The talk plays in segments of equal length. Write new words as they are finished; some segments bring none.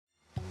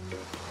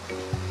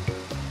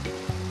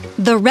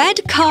The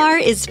red car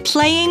is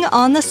playing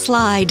on the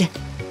slide.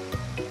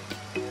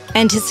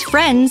 And his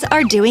friends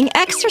are doing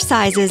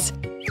exercises.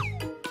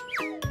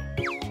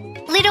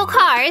 Little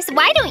cars,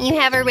 why don't you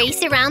have a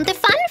race around the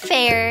fun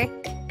fair?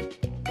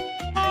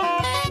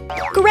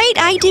 Great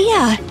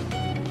idea!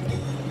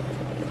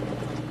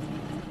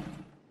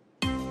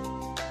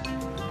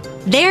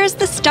 There's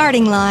the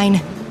starting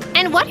line.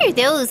 And what are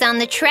those on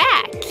the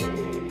track?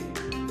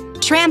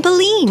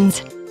 Trampolines,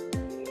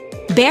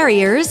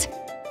 barriers,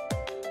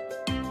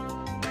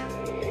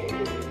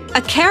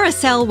 a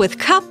carousel with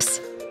cups,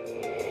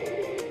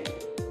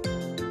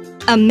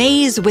 a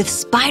maze with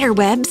spider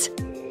webs,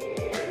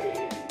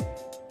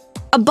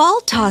 a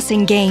ball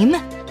tossing game,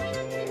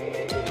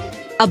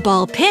 a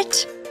ball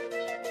pit,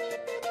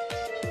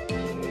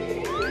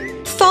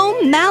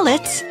 foam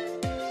mallets,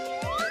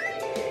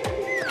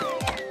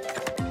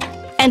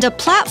 and a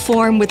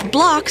platform with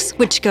blocks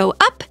which go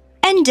up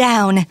and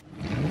down.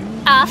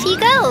 Off you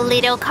go,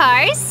 little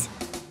cars!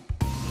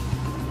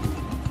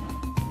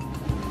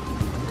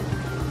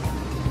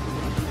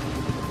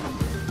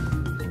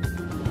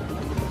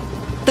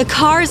 The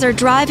cars are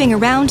driving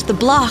around the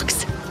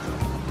blocks.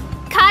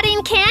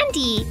 Cotton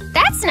candy!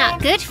 That's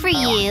not good for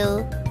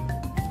you!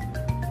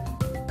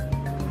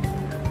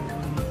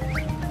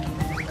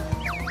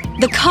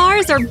 The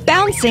cars are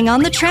bouncing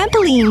on the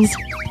trampolines.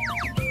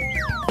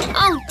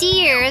 Oh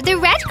dear, the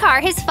red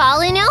car has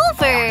fallen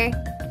over!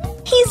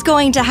 He's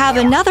going to have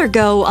another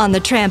go on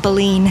the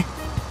trampoline.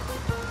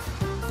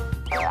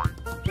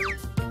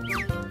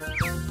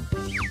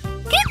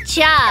 Good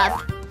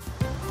job!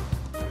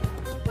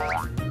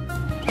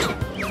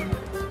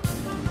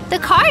 The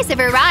cars have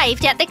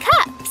arrived at the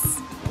cups.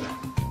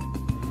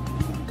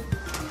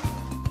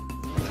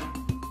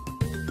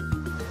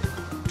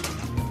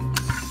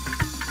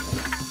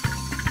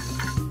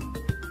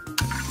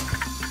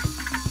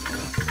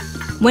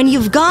 When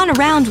you've gone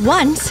around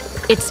once,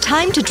 it's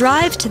time to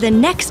drive to the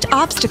next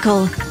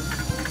obstacle.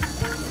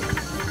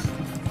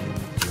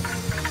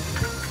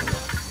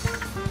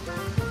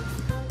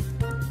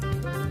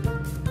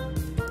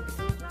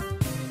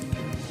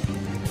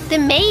 The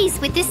maze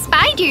with the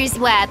spider's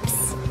webs.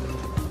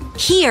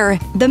 Here,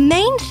 the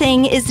main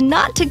thing is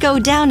not to go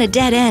down a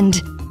dead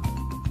end.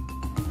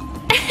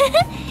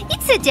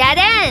 It's a dead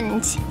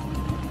end!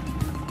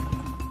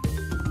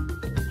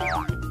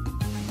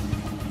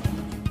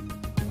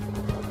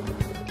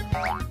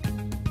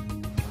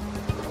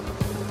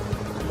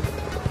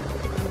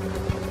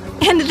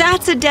 And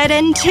that's a dead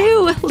end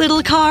too,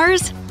 little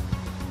cars.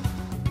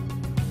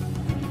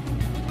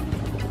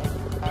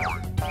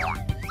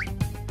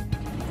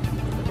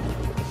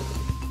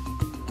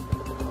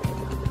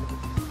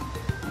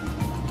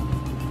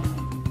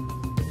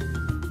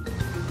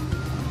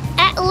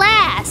 At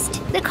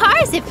last! The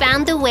cars have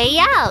found the way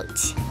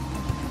out.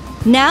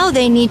 Now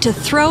they need to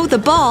throw the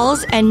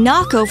balls and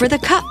knock over the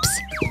cups.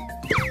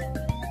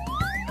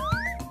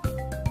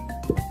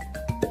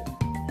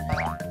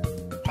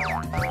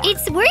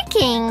 It's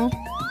working!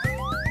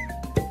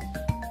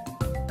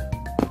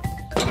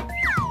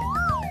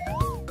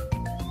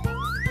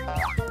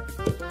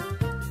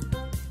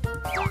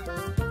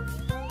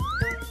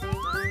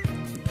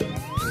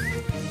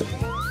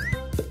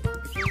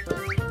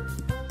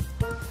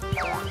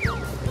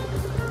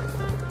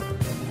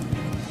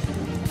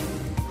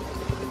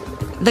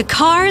 The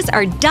cars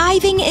are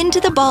diving into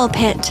the ball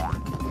pit.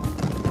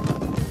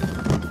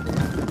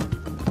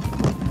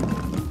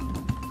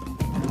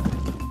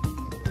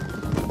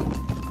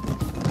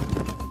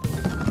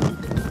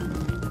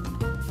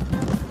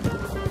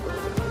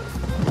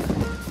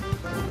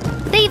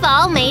 They've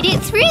all made it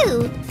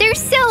through! They're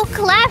so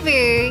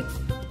clever!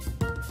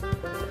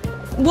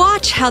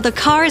 Watch how the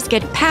cars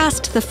get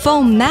past the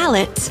foam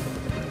mallets.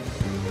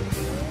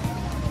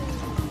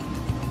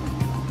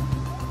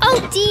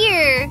 Oh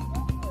dear!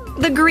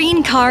 The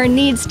green car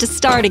needs to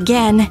start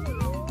again.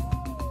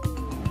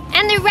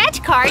 And the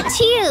red car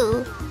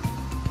too!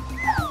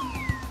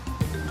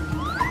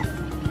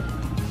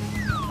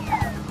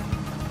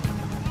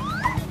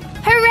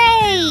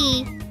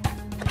 Hooray!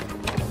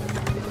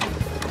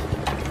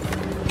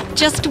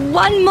 Just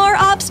one more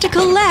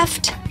obstacle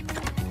left.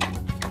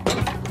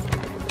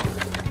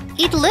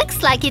 It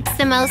looks like it's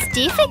the most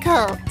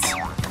difficult.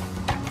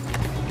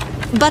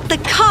 But the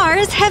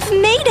cars have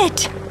made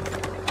it!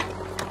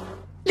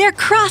 They're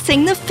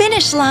crossing the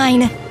finish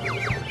line.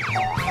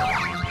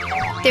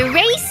 The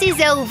race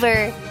is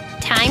over.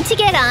 Time to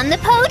get on the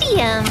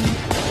podium.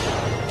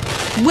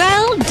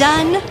 Well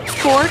done,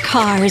 4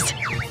 cars.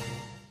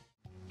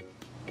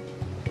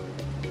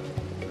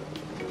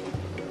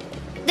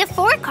 The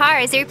 4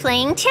 cars are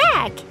playing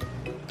tag.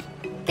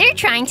 They're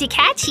trying to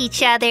catch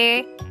each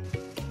other.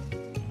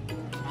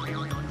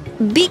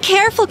 Be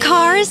careful,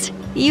 cars.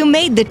 You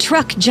made the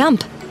truck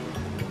jump.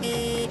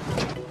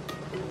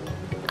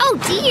 Oh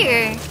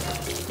dear!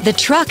 The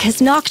truck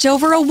has knocked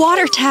over a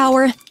water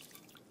tower.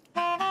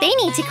 They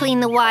need to clean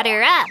the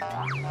water up.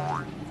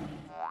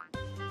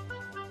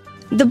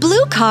 The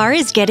blue car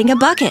is getting a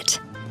bucket.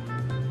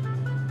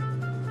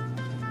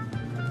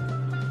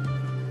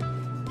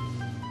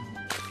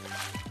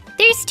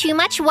 There's too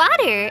much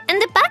water, and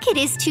the bucket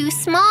is too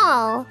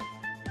small.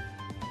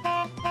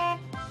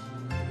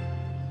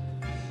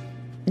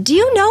 Do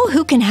you know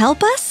who can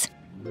help us?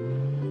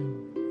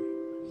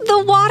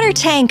 The water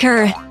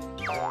tanker!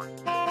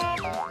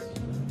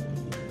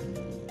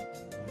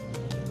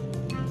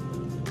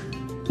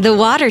 The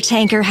water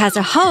tanker has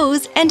a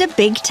hose and a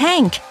big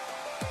tank.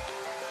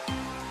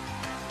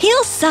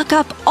 He'll suck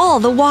up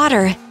all the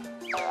water.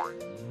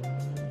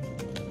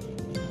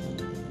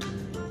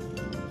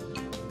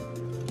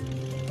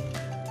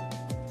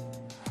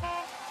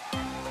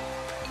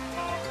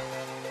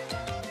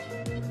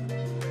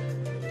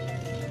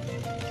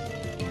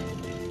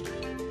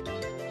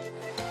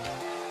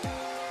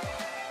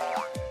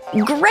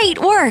 Great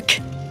work!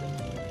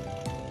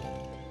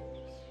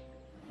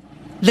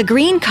 The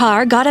green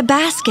car got a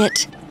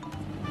basket.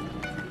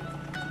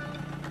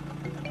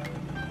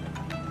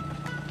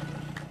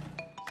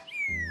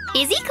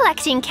 Is he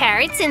collecting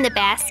carrots in the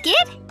basket?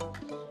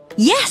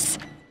 Yes!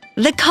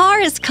 The car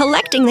is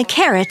collecting the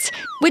carrots,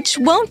 which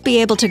won't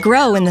be able to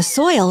grow in the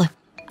soil.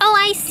 Oh,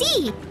 I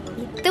see.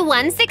 The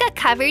ones that got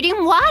covered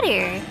in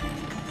water.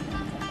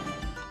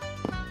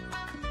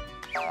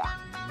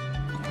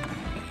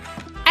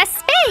 A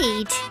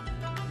spade.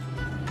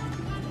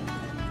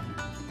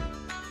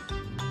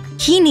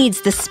 He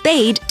needs the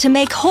spade to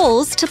make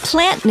holes to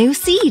plant new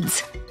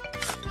seeds.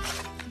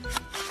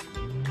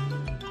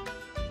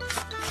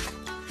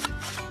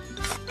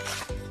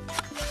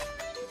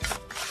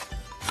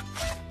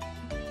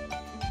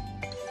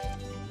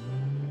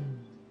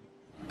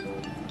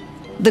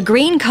 The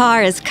green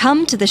car has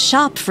come to the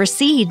shop for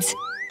seeds.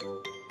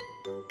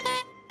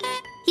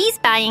 He's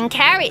buying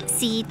carrot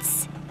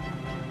seeds.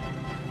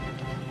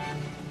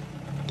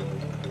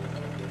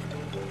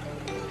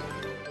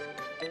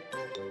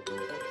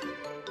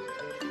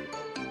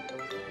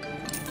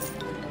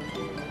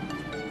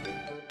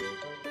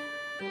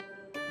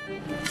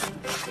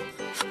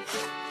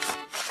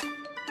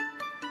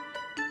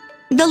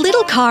 The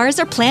little cars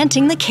are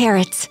planting the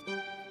carrots.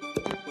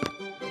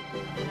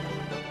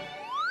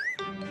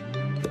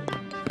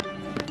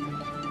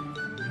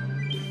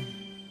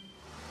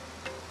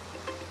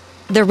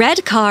 The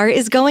red car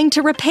is going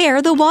to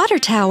repair the water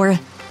tower.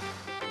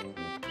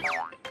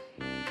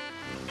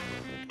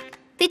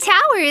 The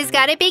tower has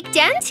got a big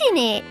dent in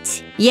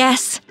it.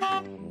 Yes.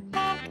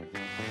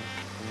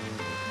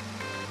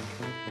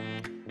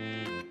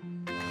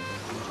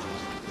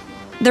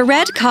 The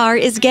red car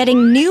is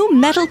getting new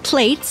metal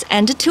plates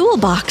and a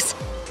toolbox.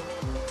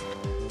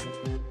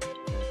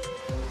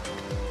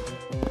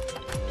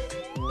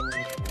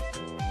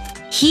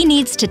 He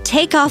needs to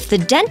take off the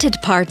dented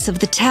parts of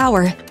the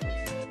tower.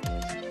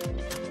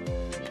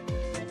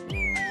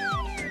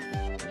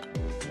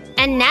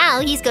 And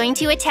now he's going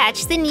to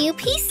attach the new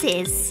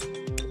pieces.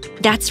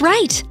 That's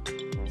right.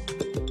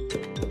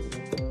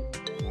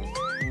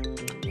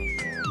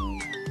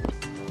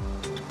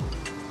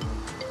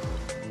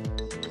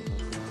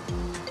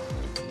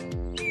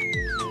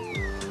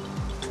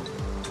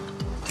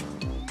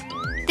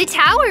 The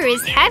tower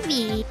is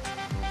heavy.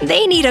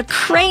 They need a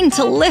crane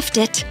to lift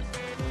it.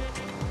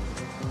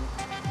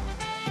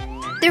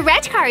 The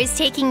red car is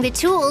taking the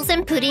tools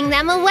and putting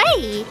them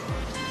away.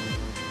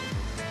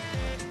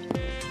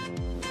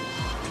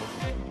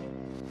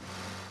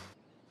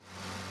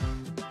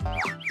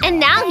 And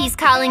now he's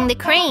calling the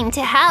crane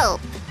to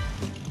help.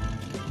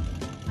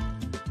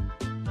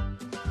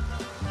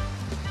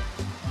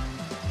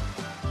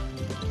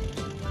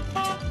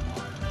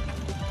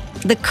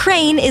 The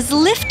crane is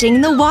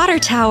lifting the water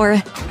tower.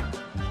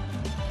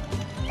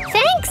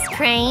 Thanks,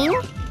 crane.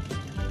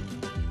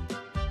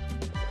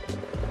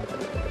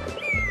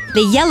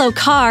 The yellow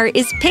car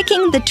is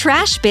picking the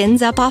trash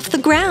bins up off the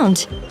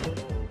ground.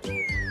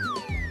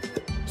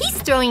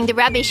 He's throwing the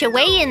rubbish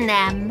away in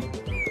them.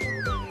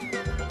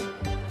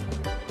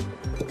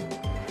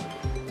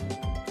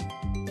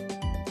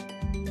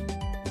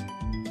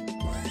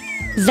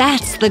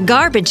 That's the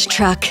garbage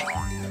truck.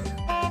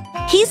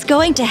 He's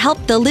going to help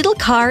the little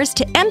cars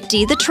to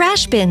empty the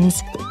trash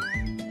bins.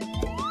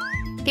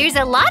 There's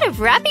a lot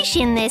of rubbish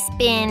in this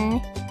bin.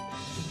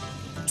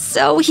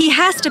 So he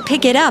has to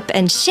pick it up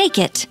and shake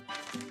it.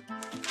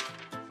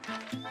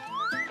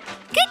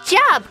 Good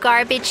job,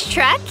 garbage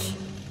truck.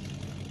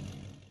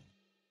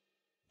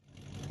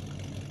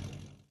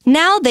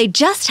 Now they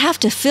just have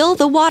to fill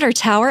the water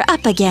tower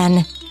up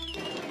again.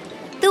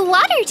 The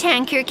water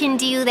tanker can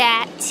do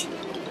that.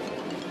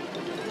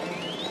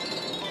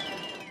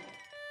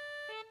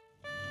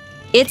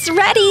 It's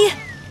ready!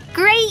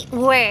 Great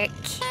work!